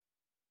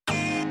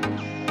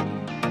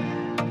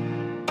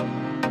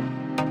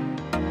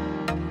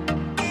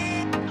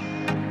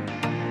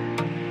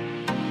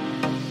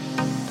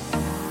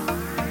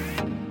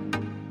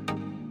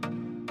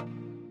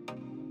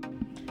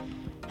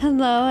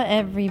Hello,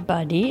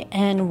 everybody,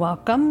 and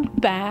welcome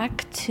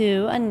back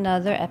to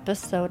another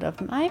episode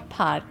of my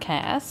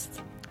podcast.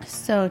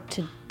 So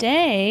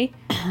today,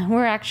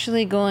 we're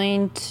actually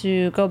going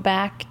to go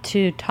back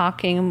to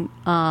talking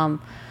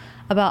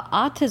about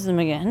autism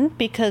again,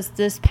 because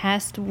this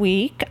past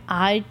week,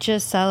 I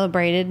just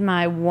celebrated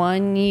my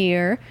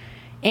 1-year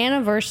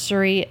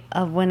anniversary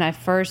of when I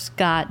first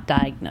got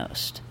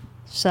diagnosed.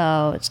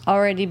 So it's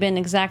already been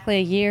exactly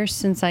a year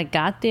since I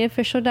got the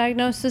official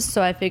diagnosis,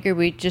 so I figured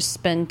we'd just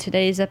spend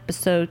today's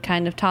episode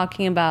kind of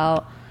talking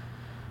about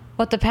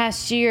what the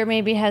past year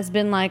maybe has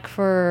been like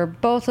for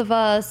both of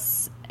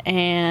us,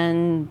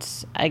 and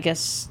I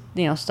guess,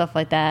 stuff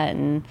like that,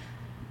 and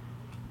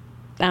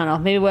I don't know,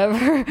 maybe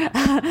whatever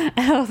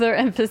other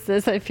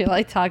emphasis I feel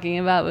like talking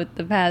about with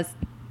the past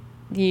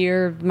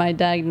year of my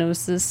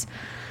diagnosis.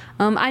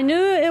 I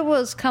knew it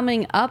was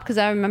coming up because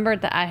I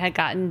remembered that I had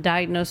gotten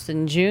diagnosed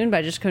in June, but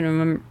I just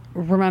couldn't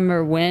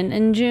remember when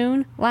in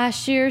June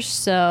last year.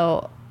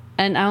 So,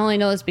 and I only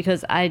know this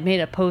because I made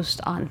a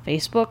post on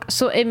Facebook.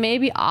 So it may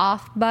be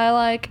off by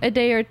like a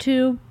day or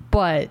two,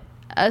 but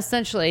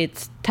essentially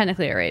it's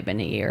technically already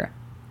been a year.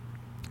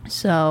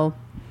 So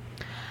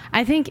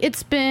I think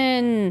it's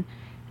been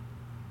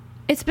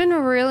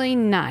really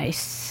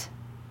nice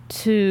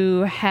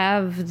to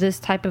have this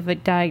type of a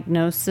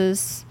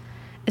diagnosis,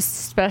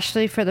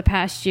 especially for the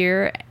past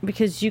year,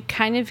 because you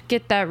kind of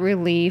get that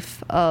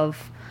relief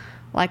of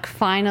like,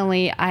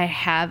 finally I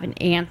have an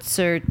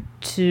answer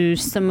to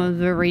some of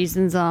the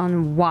reasons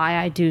on why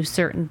I do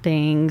certain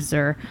things,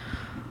 or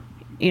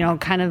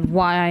kind of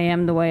why I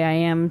am the way I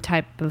am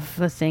type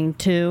of a thing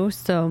too.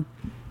 So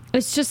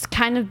it's just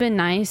kind of been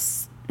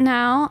nice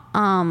now.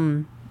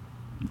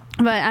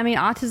 But I mean,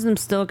 autism's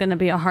still going to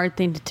be a hard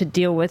thing to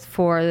deal with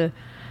for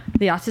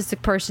the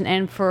autistic person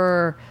and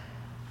for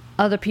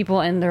other people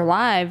in their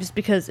lives,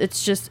 because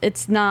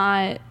it's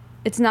not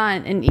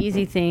an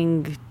easy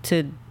thing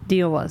to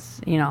deal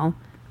with,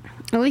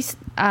 At least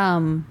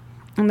in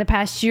the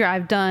past year,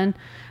 I've been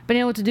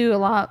able to do a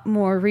lot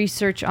more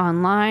research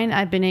online.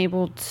 I've been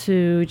able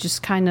to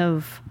just kind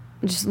of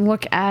just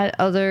look at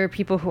other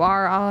people who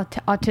are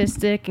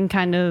autistic and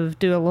kind of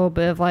do a little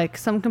bit of like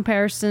some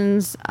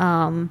comparisons.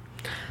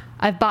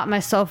 I've bought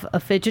myself a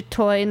fidget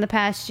toy in the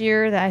past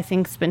year that I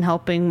think's been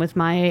helping with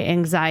my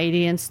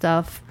anxiety and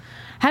stuff.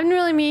 Haven't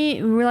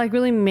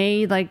really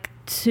made like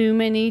too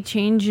many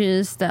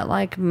changes that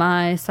like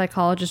my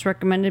psychologist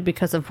recommended,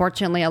 because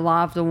unfortunately a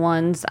lot of the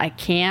ones I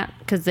can't,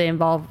 because they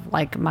involve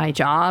like my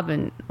job,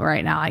 and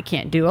right now I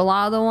can't do a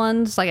lot of the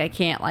ones. Like I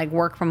can't like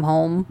work from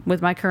home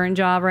with my current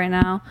job right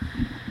now.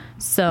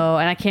 So,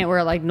 and I can't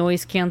wear like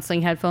noise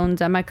canceling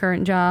headphones at my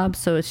current job.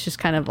 So it's just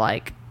kind of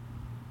like,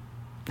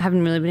 I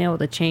haven't really been able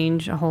to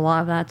change a whole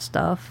lot of that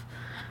stuff.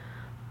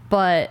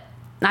 But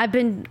I've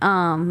been,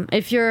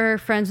 if you're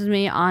friends with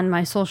me on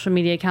my social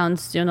media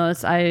accounts, you'll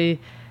notice I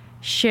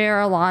share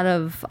a lot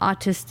of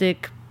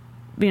autistic,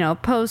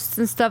 posts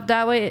and stuff.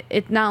 That way,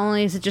 it not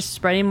only is it just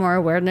spreading more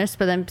awareness,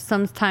 but then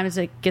sometimes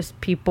it gives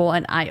people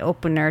an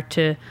eye-opener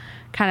to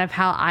kind of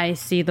how I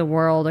see the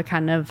world, or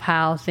kind of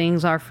how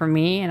things are for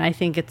me. And I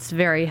think it's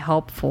very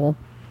helpful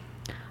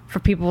for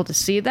people to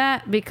see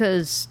that,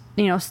 because,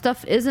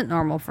 stuff isn't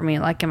normal for me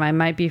like it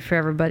might be for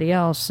everybody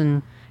else.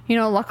 And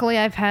luckily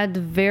I've had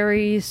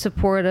very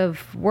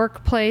supportive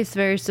workplace,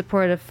 very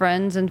supportive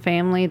friends and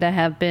family that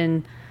have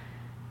been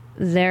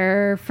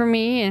there for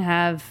me and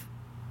have,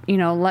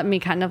 let me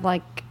kind of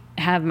like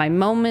have my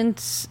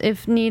moments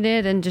if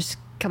needed, and just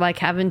like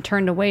haven't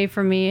turned away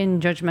from me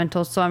and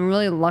judgmental. So I'm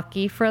really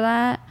lucky for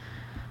that.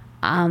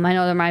 I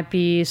know there might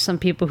be some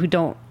people who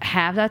don't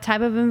have that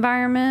type of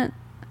environment.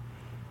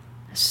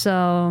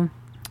 So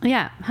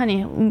yeah,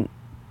 honey,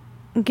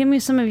 give me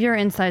some of your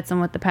insights on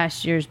what the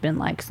past year's been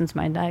like since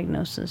my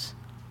diagnosis.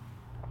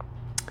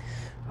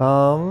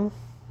 I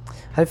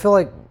feel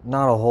like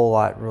not a whole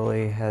lot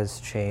really has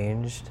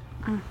changed.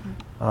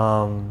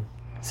 Mm-hmm.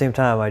 Same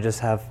time, I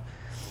just have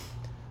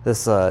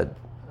this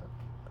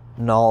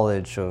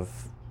knowledge of,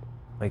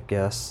 I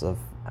guess, of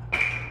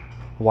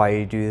why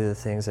you do the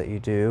things that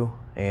you do,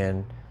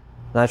 and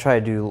I try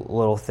to do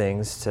little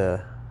things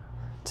to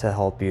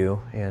help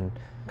you, and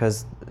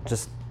because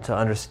just to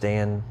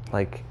understand,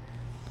 like,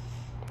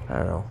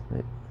 I don't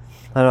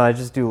know, I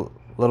just do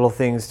little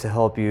things to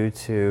help you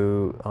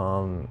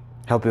to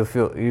help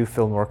you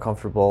feel more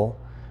comfortable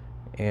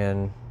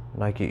and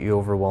not get you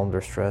overwhelmed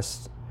or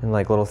stressed. And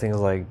like little things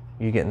like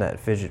you getting that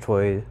fidget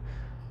toy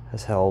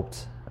has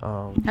helped.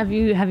 Have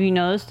you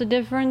noticed a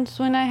difference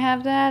when I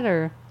have that,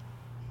 or?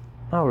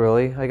 Not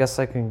really. I guess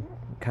I can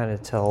kind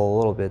of tell a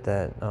little bit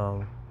that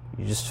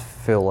you just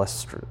feel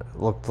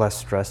look less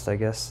stressed, I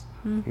guess,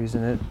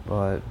 using it.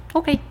 But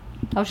okay,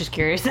 I was just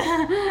curious.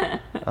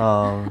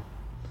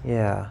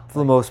 Yeah, for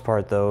the most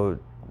part though,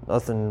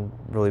 nothing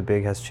really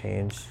big has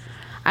changed.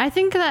 I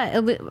think that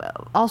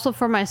also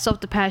for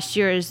myself the past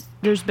year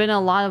there's been a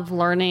lot of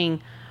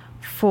learning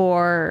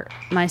for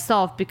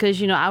myself,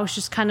 because I was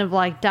just kind of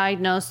like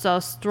diagnosed, so I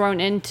was thrown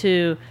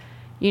into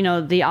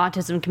the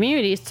autism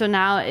community. So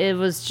now it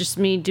was just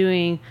me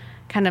doing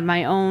kind of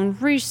my own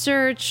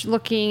research,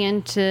 looking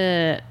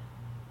into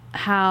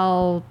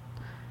how,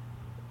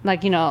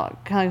 like,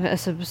 kind of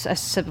as I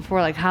said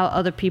before, like how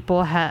other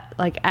people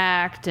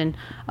act and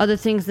other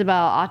things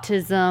about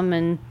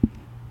autism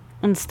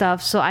and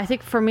stuff. So I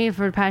think for me,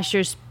 for the past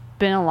year, it's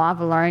been a lot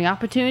of a learning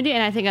opportunity,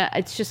 and I think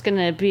it's just going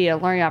to be a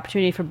learning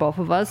opportunity for both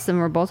of us, and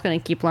we're both going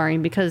to keep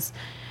learning because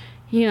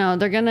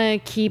they're going to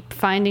keep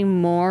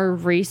finding more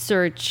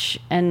research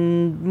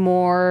and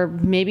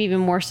maybe even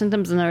more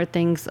symptoms and other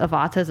things of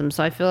autism.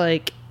 So I feel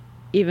like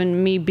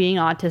even me being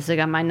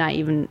autistic, I might not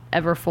even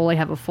ever fully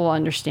have a full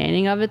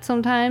understanding of it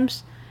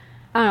sometimes.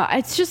 I don't know.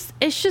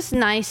 It's just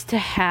nice to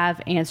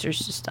have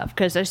answers to stuff,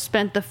 because I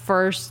spent the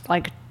first,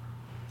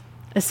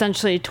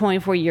 essentially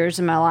 24 years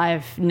of my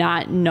life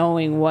not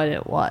knowing what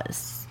it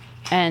was.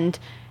 And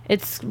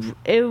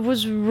it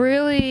was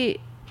really,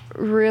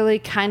 really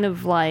kind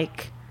of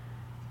like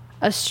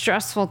a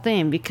stressful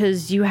thing,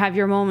 because you have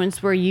your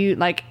moments where you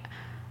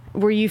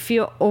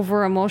feel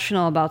over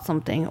emotional about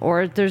something,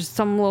 or there's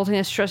some little thing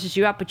that stresses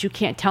you out, but you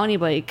can't tell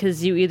anybody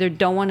because you either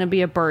don't want to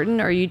be a burden,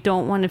 or you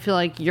don't want to feel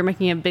like you're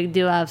making a big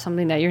deal out of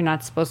something that you're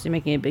not supposed to be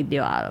making a big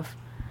deal out of,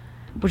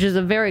 which is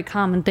a very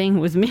common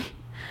thing with me.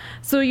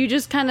 So you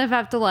just kind of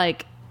have to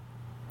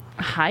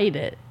hide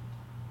it,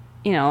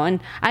 and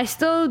I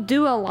still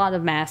do a lot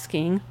of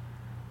masking.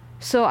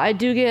 So I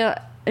do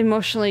get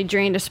emotionally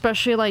drained,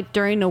 especially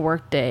during the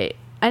workday.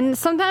 And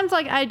sometimes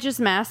I just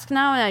mask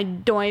now and I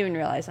don't even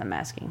realize I'm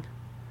masking.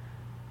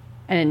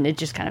 And it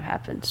just kind of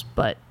happens.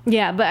 But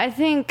yeah, but I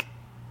think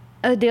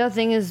the other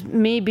thing is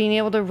me being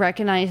able to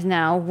recognize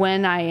now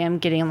when I am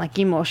getting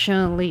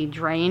emotionally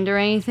drained or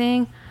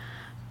anything.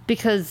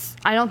 Because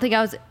I don't think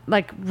I was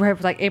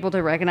able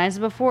to recognize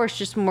it before. It's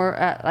just more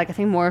I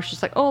think more it's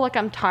just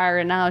I'm tired,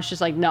 and now it's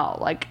just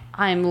no,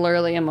 I'm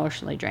literally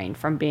emotionally drained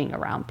from being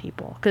around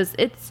people, because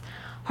it's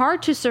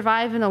hard to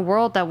survive in a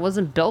world that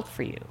wasn't built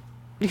for you.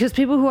 Because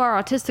people who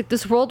are autistic,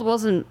 this world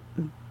wasn't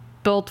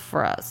built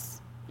for us.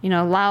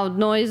 Loud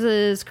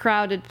noises,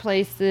 crowded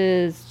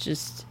places,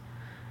 just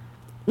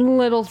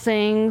little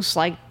things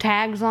like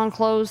tags on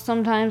clothes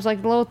sometimes,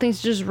 little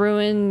things just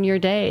ruin your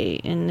day,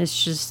 and it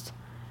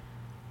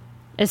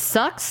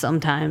sucks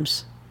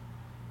sometimes.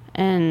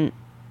 And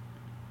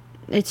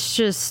it's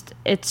just,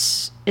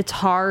 it's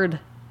hard,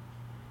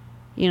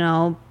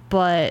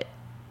 but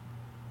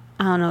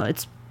I don't know,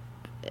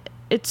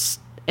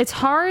 it's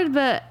hard,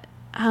 but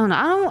I don't know.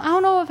 I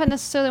don't know if I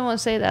necessarily want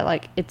to say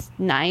that it's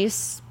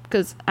nice,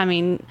 because I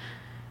mean,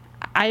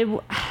 I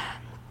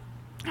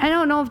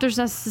don't know if there's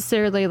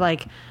necessarily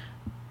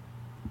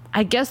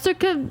I guess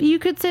you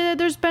could say that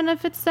there's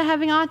benefits to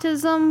having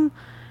autism.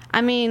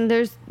 I mean,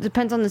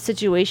 depends on the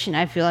situation,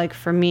 I feel like,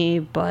 for me,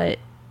 but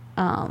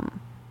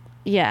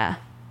yeah.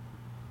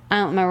 I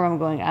don't remember where I'm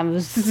going. I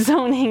was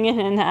zoning in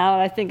and out.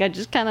 I think I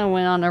just kind of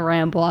went on a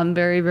ramble. I'm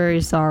very,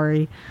 very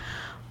sorry.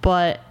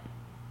 But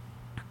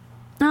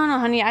I don't know,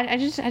 honey. I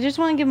just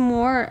want to get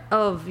more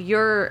of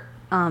your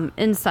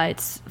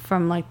insights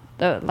from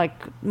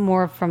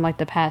more from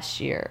the past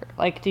year.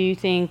 Do you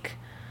think?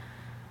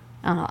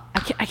 I don't know.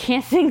 I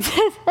can't think.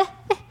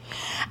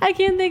 I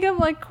can't think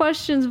of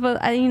questions, but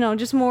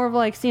just more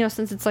of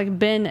since it's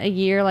been a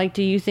year.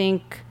 Do you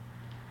think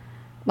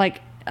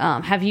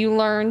have you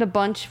learned a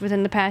bunch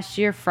within the past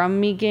year from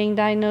me getting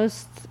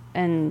diagnosed,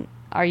 and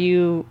are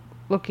you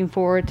looking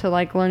forward to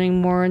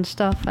learning more and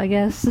stuff, I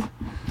guess?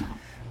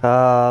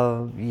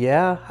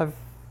 Yeah, I've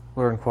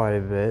learned quite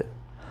a bit.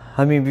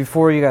 I mean,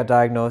 before you got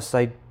diagnosed,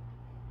 I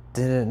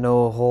didn't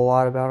know a whole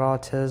lot about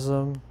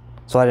autism,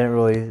 so I didn't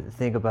really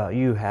think about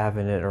you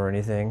having it or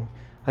anything.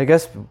 I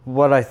guess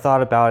what I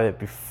thought about it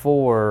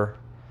before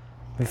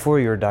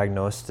you were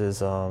diagnosed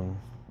is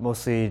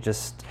mostly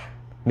just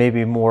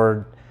maybe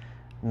more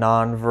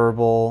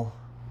nonverbal,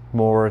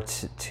 more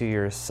to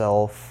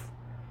yourself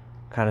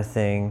kind of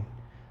thing.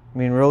 I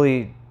mean,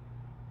 really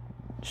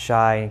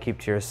shy and keep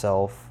to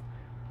yourself,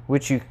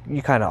 which you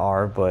kind of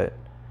are, but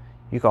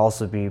you can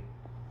also be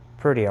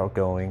pretty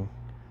outgoing.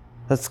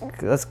 That's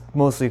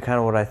mostly kind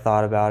of what I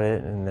thought about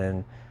it,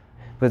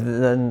 but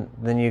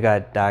then you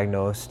got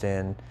diagnosed,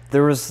 and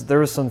there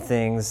was some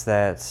things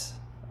that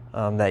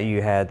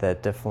you had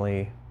that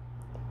definitely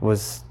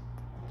was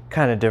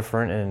kind of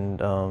different,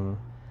 and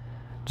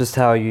just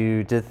how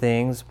you did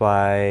things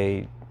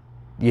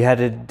you had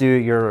to do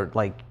it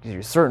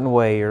your certain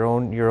way, your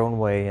own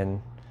way,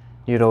 and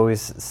you'd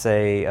always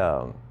say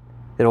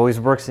it always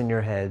works in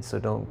your head, so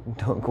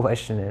don't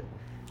question it.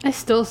 I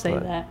still say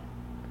that.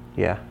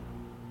 Yeah.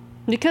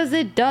 Because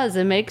it does.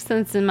 It makes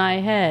sense in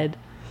my head.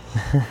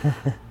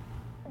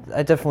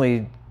 I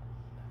definitely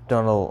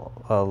done a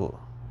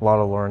lot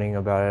of learning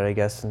about it, I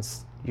guess,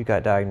 since you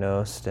got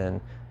diagnosed,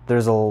 and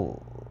there's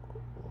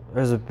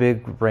a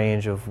big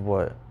range of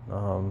what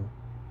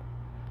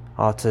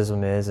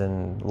autism is,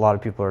 and a lot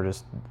of people are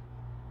just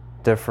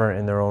different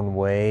in their own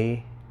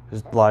way.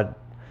 There's a lot of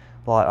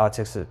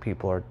autistic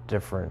people are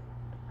different,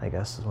 I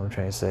guess is what I'm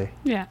trying to say.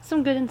 Yeah,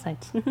 some good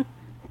insights.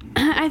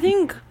 I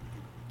think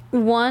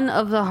one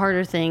of the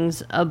harder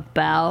things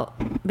about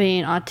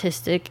being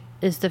autistic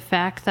is the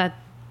fact that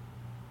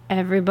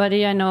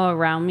everybody I know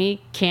around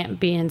me can't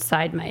be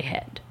inside my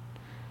head.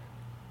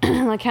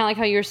 Like kind of like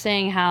how you're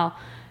saying how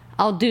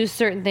I'll do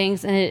certain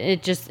things and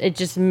it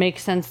just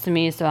makes sense to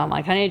me. So I'm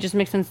like, honey, it just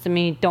makes sense to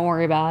me. Don't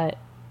worry about it.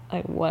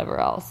 Like whatever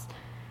else.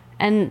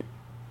 And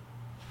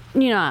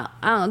you know,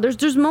 I don't know.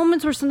 There's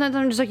moments where sometimes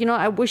I'm just like, you know,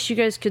 I wish you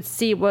guys could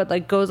see what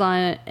like goes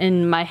on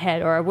in my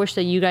head, or I wish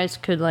that you guys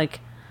could like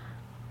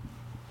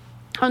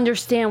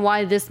understand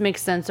why this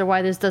makes sense or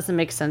why this doesn't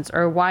make sense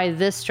or why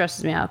this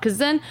stresses me out. Because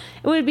then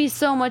it would be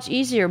so much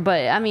easier.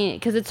 But I mean,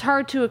 because it's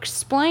hard to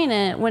explain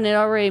it when it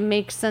already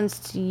makes sense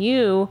to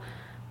you.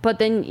 But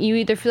then you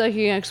either feel like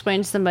you're going to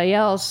explain to somebody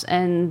else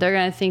and they're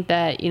going to think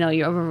that, you know,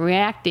 you're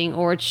overreacting,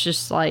 or it's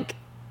just like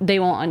they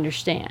won't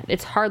understand.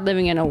 It's hard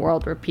living in a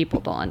world where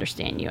people don't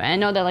understand you. And I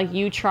know that like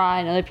you try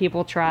and other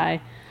people try,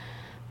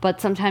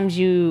 but sometimes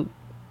you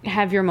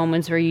have your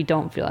moments where you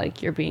don't feel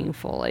like you're being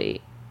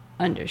fully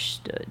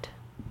understood.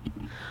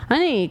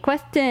 Honey,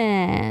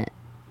 question.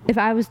 If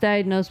I was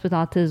diagnosed with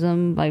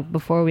autism, like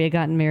before we had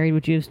gotten married,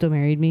 would you have still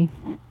married me?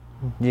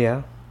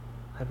 Yeah.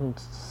 I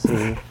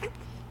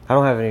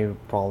don't have any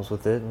problems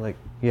with it. Like,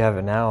 you have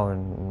it now,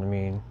 and I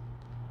mean,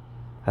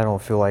 I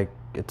don't feel like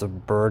it's a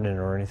burden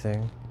or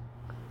anything.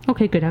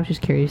 Okay, good. I was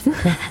just curious.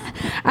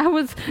 I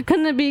was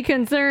gonna be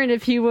concerned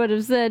if you would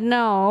have said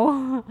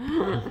no.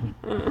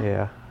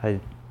 Yeah,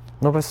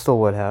 but I still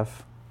would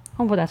have.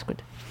 Oh, well, that's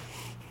good.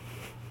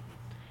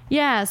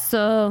 Yeah,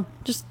 so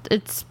just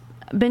it's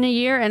been a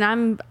year,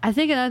 and I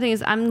think another thing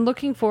is I'm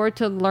looking forward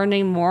to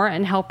learning more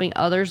and helping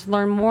others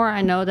learn more.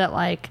 I know that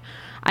like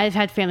I've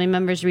had family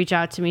members reach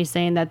out to me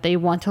saying that they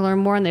want to learn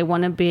more and they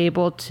want to be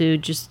able to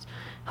just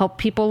help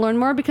people learn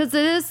more, because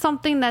it is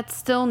something that's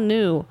still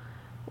new.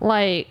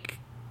 Like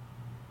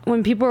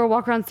when people are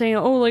walking around saying,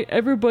 oh, like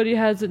everybody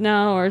has it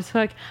now, or it's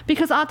like,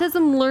 because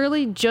autism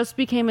literally just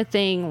became a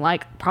thing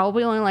like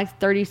probably only like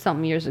 30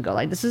 something years ago.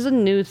 Like this is a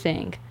new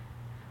thing.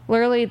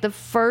 Literally the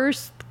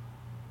first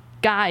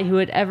guy who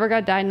had ever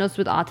got diagnosed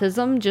with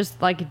autism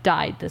just like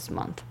died this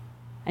month,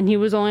 and he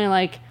was only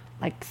like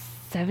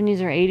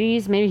 70s or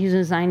 80s, maybe he was in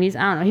his 90s,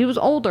 I don't know, he was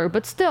older,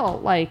 but still,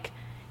 like,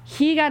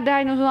 he got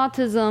diagnosed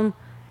with autism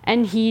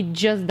and he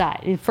just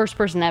died. The first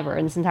person ever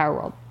in this entire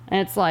world. And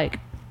it's like,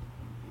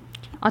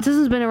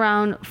 autism's been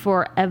around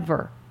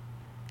forever,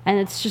 and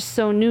it's just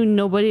so new,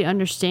 nobody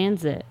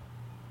understands it.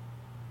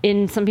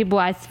 And some people,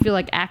 I feel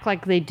like, act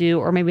like they do,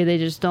 or maybe they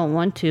just don't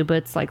want to, but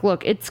it's like,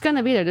 look, it's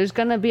gonna be there. There's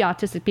gonna be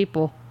autistic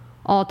people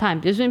all the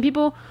time. There's been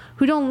people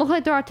who don't look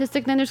like they're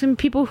autistic, then there's gonna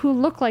be people who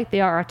look like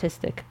they are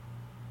autistic.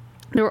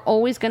 They're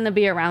always going to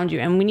be around you,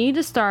 and we need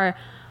to start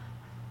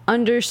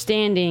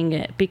understanding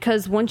it,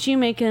 because once you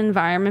make an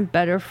environment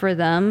better for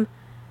them,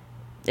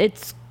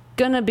 it's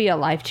going to be a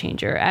life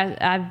changer.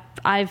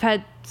 I've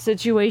had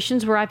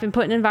situations where I've been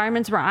put in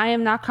environments where I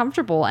am not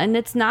comfortable, and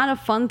it's not a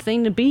fun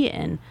thing to be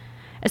in,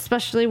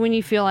 especially when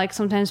you feel like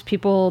sometimes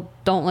people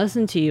don't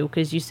listen to you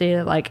because you say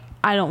that, like,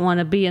 I don't want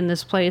to be in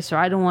this place, or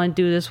I don't want to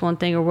do this one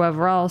thing, or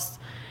whatever else.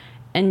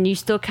 And you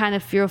still kind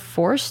of feel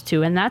forced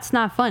to, and that's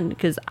not fun,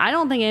 because I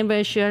don't think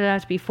anybody should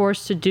have to be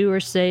forced to do or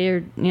say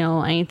or, you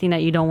know, anything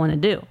that you don't want to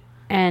do.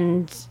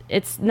 And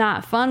it's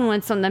not fun when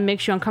it's something that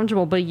makes you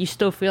uncomfortable, but you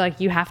still feel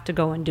like you have to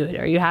go and do it,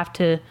 or you have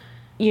to,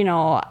 you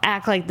know,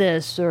 act like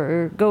this,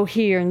 or go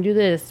here and do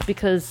this,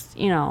 because,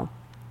 you know,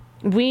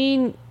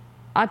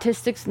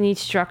 autistics need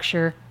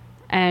structure,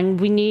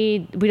 and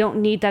we don't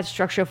need that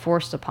structure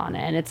forced upon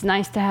it. And it's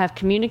nice to have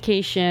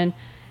communication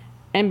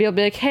and be able to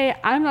be like, hey,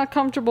 I'm not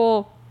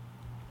comfortable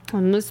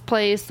in this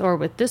place, or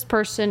with this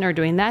person, or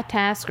doing that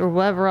task, or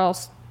whatever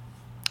else.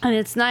 And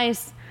it's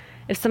nice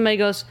if somebody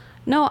goes,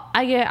 no,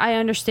 I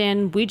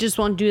understand, we just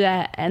won't do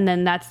that, and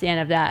then that's the end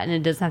of that, and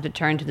it doesn't have to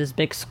turn into this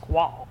big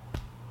squall.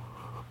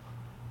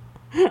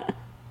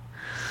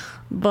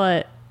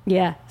 But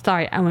yeah,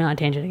 sorry, I went on a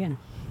tangent again.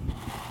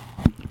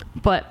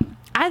 But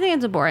I think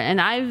it's important,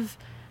 and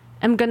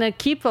I'm gonna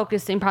keep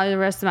focusing probably the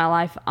rest of my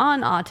life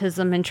on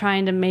autism and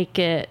trying to make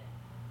it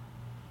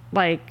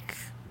like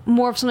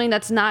more of something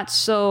that's not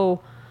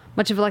so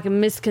much of like a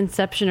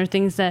misconception, or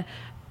things that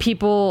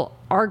people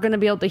are going to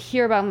be able to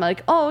hear about. I'm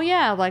like, oh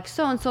yeah, like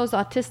so-and-so is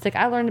autistic.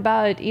 I learned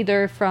about it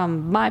either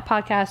from my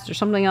podcast or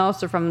something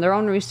else, or from their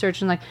own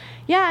research, and like,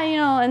 yeah, you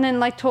know, and then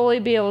like totally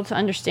be able to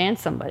understand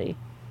somebody,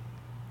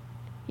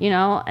 you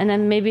know, and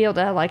then maybe able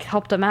to like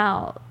help them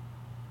out,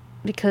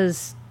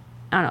 because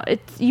I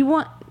don't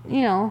know,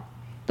 you know,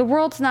 the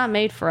world's not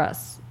made for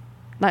us.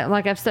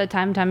 Like I've said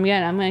time and time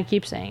again, I'm going to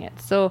keep saying it.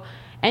 So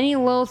any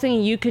little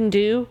thing you can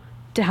do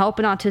to help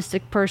an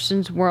autistic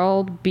person's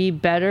world be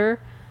better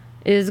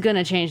is going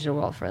to change the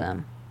world for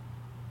them.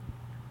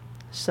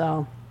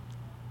 So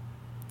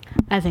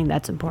I think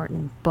that's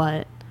important.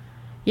 But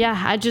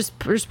yeah,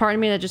 there's part of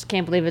me that just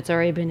can't believe it's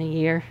already been a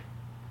year.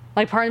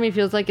 Like, part of me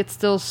feels like it's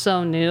still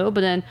so new,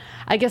 but then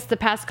I guess the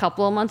past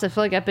couple of months, I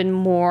feel like I've been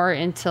more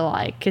into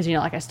like, because, you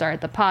know, like I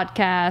started the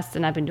podcast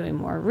and I've been doing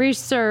more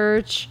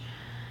research.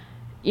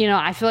 You know,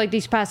 I feel like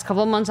these past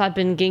couple of months I've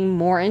been getting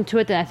more into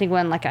it than I think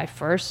when like I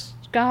first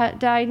got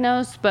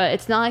diagnosed, but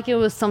it's not like it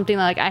was something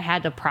like I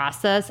had to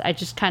process. I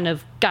just kind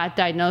of got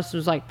diagnosed. It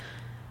was like,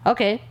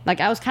 okay, like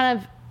I was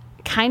kind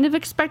of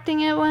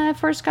expecting it when I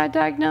first got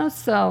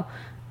diagnosed, so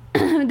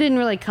it didn't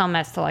really come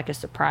as to like a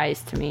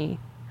surprise to me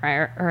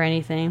or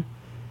anything.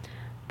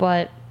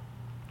 But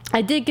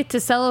I did get to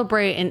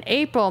celebrate in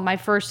April my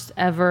first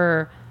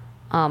ever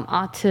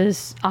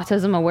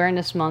Autism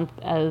Awareness Month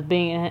as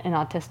being an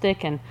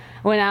autistic, and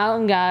went out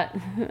and got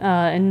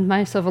and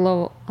myself a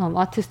little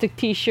autistic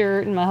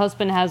t-shirt, and my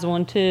husband has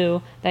one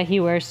too that he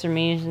wears for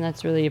me, and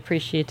that's really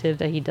appreciative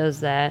that he does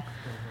that.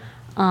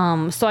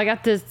 So I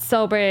got to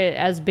celebrate it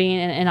as being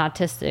an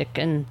autistic,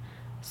 and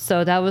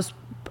so that was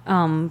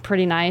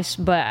pretty nice.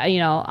 But, you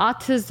know,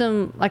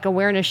 autism, like,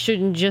 awareness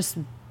shouldn't just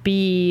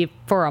be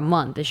for a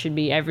month. It should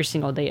be every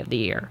single day of the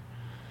year.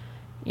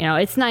 You know,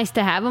 it's nice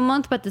to have a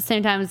month, but at the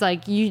same time, it's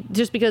like, you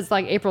just because,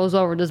 like, April is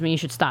over doesn't mean you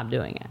should stop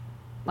doing it.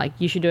 Like,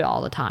 you should do it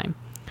all the time.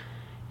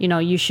 You know,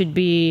 you should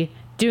be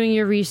doing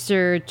your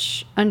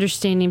research,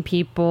 understanding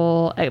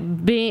people,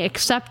 being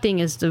accepting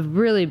is the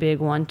really big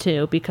one,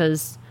 too,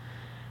 because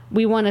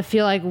we want to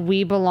feel like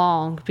we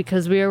belong,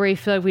 because we already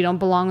feel like we don't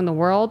belong in the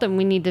world, and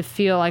we need to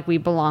feel like we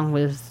belong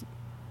with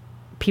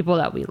people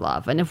that we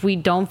love. And if we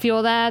don't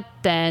feel that,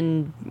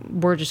 then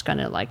we're just going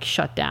to, like,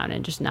 shut down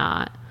and just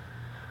not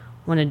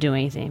want to do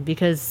anything,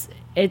 because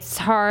it's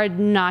hard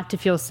not to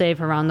feel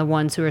safe around the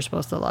ones who are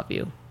supposed to love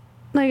you.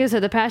 Like I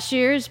said, the past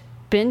year's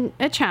been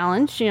a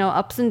challenge, you know,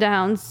 ups and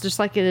downs, just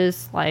like it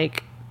is,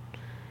 like,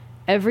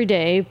 every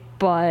day,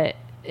 but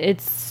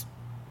it's,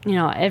 you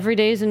know, every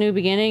day is a new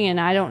beginning, and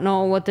I don't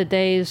know what the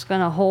day is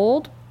going to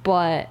hold,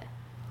 but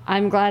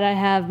I'm glad I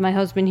have my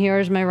husband here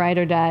as my ride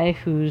or die,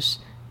 who's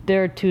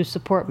there to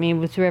support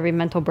me through every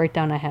mental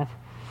breakdown I have.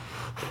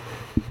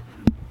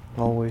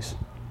 Always.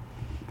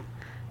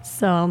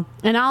 So,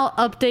 and I'll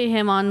update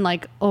him on,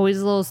 like, always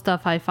little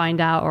stuff I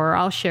find out, or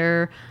I'll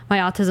share my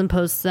autism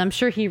posts. I'm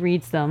sure he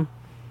reads them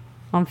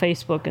on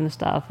Facebook and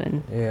stuff,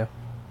 and yeah,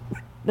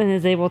 then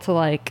is able to,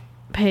 like,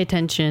 pay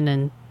attention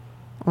and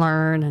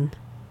learn. And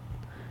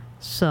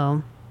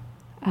so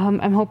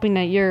I'm hoping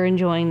that you're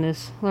enjoying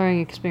this learning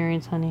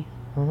experience, honey.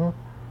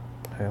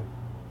 Yeah.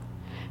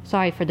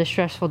 Sorry for the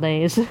stressful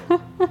days.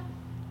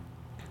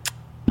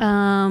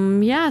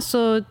 Yeah,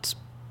 so it's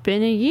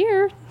been a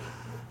year.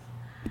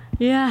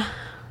 Yeah,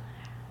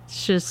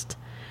 it's just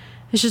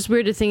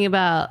weird to think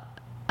about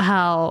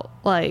how,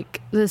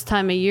 like, this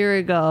time a year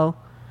ago,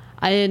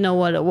 I didn't know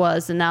what it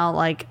was, and now,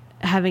 like,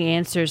 having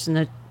answers and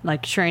the,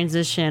 like,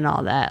 transition and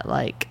all that,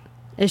 like,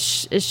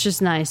 it's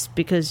just nice,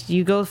 because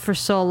you go for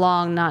so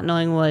long not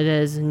knowing what it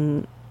is,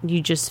 and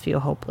you just feel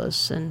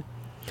hopeless. And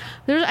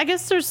I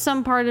guess there's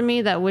some part of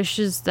me that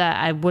wishes that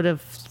I would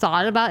have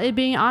thought about it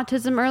being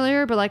autism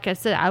earlier, but like I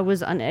said, I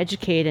was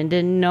uneducated and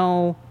didn't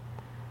know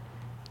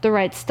the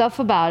right stuff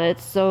about it,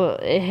 so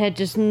it had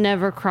just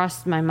never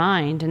crossed my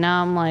mind. And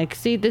now I'm like,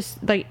 see, this,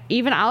 like,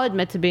 even I'll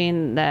admit to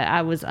being that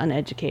I was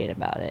uneducated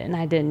about it, and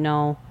I didn't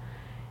know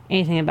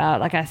anything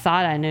about it like I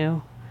thought I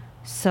knew.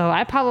 So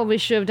I probably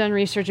should have done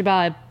research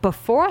about it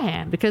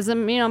beforehand, because, you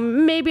know,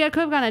 maybe I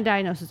could have gotten a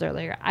diagnosis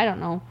earlier. I don't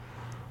know.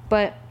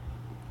 But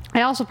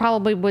I also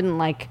probably wouldn't,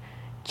 like,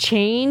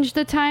 change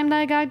the time that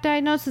I got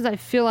diagnosed. I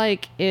feel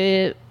like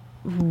it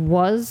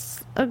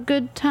was a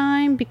good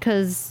time,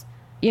 because,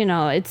 you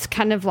know, it's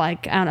kind of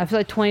like, I don't know, I feel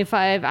like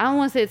 25, I don't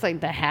want to say it's like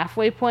the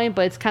halfway point,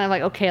 but it's kind of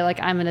like, okay, like,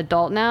 I'm an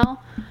adult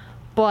now.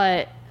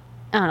 But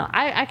I don't know,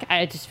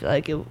 I just feel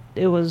like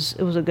it was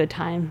a good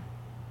time.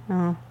 I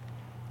don't know.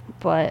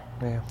 But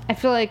yeah. I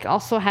feel like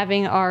also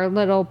having our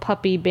little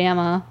puppy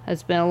Bama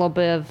has been a little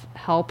bit of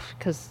help,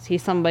 because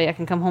he's somebody I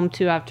can come home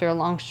to after a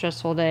long,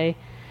 stressful day,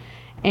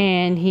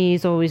 and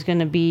he's always going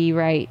to be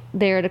right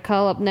there to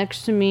cuddle up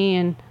next to me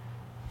and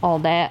all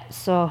that.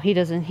 So he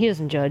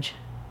doesn't judge.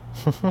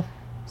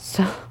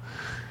 So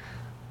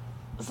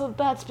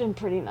that's been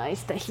pretty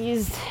nice that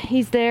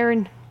he's there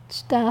and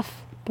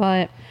stuff.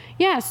 But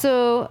yeah,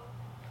 so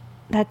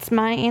that's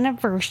my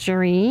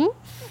anniversary.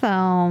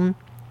 So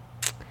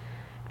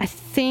I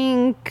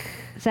think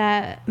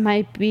that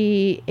might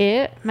be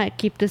it. Might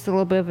keep this a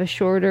little bit of a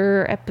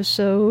shorter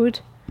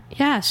episode.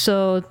 Yeah,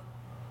 so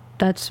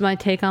that's my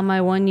take on my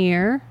 1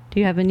 year. Do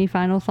you have any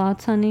final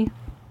thoughts, honey?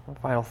 My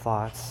final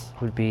thoughts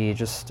would be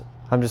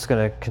I'm just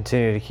going to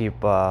continue to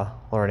keep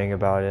learning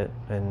about it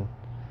and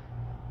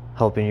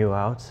helping you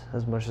out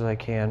as much as I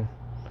can.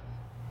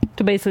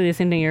 So basically the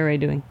same thing you're already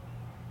doing.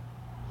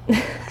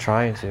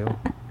 Trying to.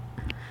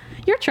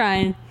 You're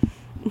trying.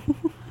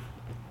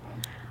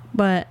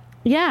 But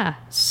yeah,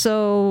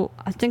 so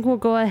I think we'll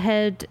go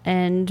ahead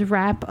and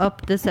wrap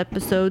up this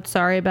episode.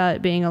 Sorry about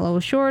it being a little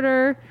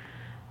shorter,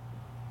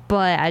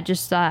 but I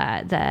just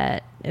thought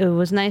that it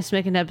was nice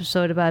making an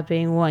episode about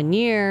being 1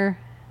 year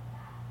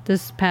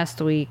this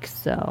past week.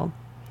 So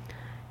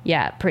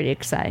yeah, pretty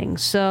exciting.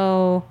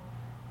 So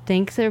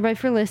thanks everybody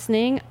for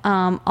listening.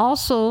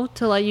 Also,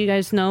 to let you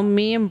guys know,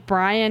 me and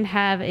Brian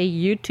have a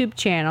YouTube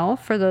channel,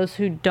 for those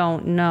who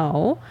don't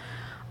know.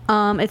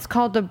 It's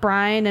called The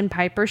Brian and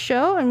Piper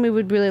Show, and we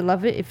would really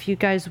love it if you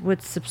guys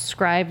would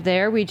subscribe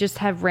there. We just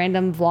have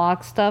random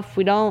vlog stuff.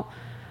 We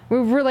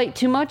relate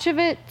too much of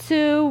it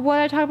to what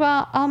I talk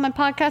about on my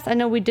podcast. I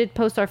know we did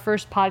post our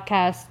first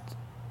podcast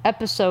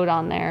episode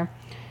on there,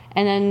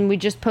 and then we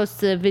just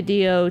posted a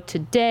video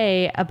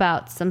today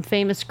about some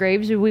famous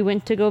graves we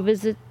went to go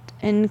visit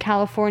in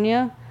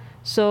California.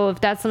 So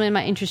if that's something that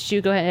might interest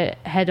you, go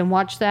ahead and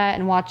watch that,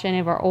 and watch any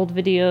of our old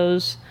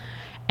videos.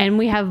 And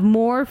we have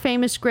more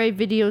famous grave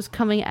videos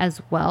coming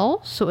as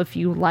well. So if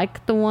you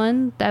like the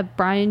one that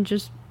Brian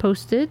just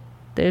posted,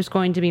 there's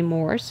going to be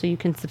more. So you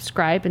can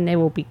subscribe, and they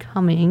will be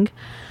coming.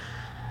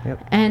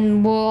 Yep.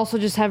 And we'll also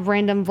just have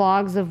random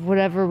vlogs of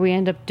whatever we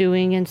end up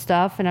doing and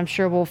stuff. And I'm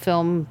sure we'll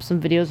film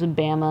some videos with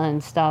Bama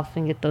and stuff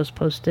and get those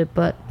posted.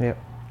 But yep.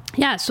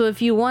 Yeah, so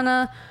if you want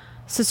to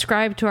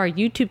subscribe to our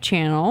YouTube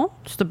channel,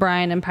 it's the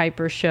Brian and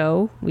Piper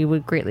Show, we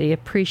would greatly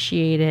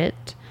appreciate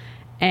it.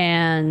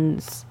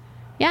 And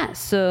yeah,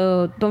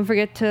 so don't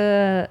forget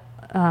to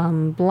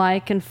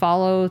like and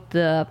follow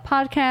the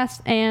podcast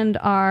and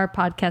our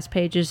podcast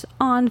pages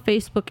on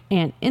Facebook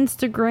and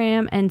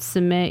Instagram, and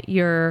submit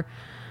your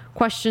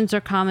questions or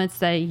comments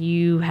that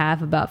you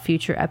have about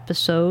future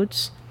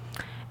episodes.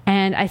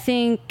 And I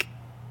think,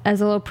 as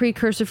a little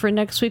precursor for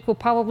next week, we'll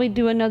probably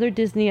do another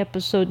Disney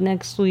episode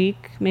next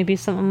week. Maybe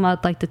something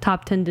about like the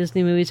top 10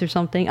 Disney movies or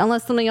something,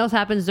 unless something else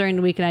happens during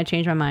the week and I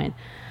change my mind.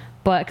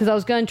 But because I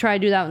was going to try to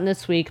do that one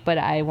this week, but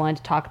I wanted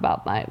to talk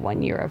about my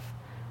 1 year of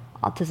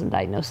autism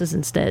diagnosis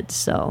instead.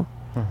 So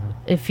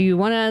if you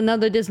want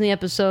another Disney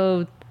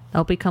episode,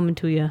 I'll be coming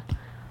to you.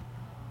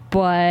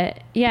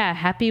 But yeah,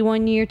 happy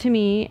 1 year to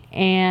me.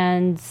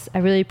 And I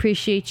really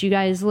appreciate you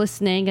guys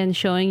listening and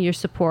showing your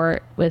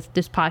support with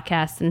this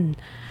podcast, and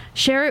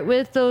share it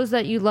with those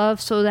that you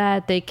love so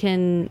that they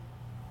can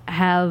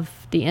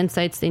have the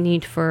insights they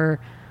need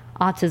for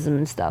autism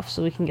and stuff,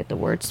 so we can get the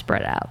word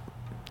spread out.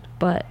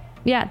 But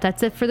yeah,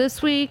 that's it for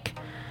this week.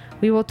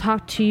 We will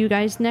talk to you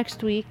guys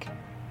next week.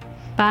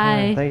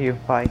 Bye. Thank you.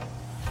 Bye.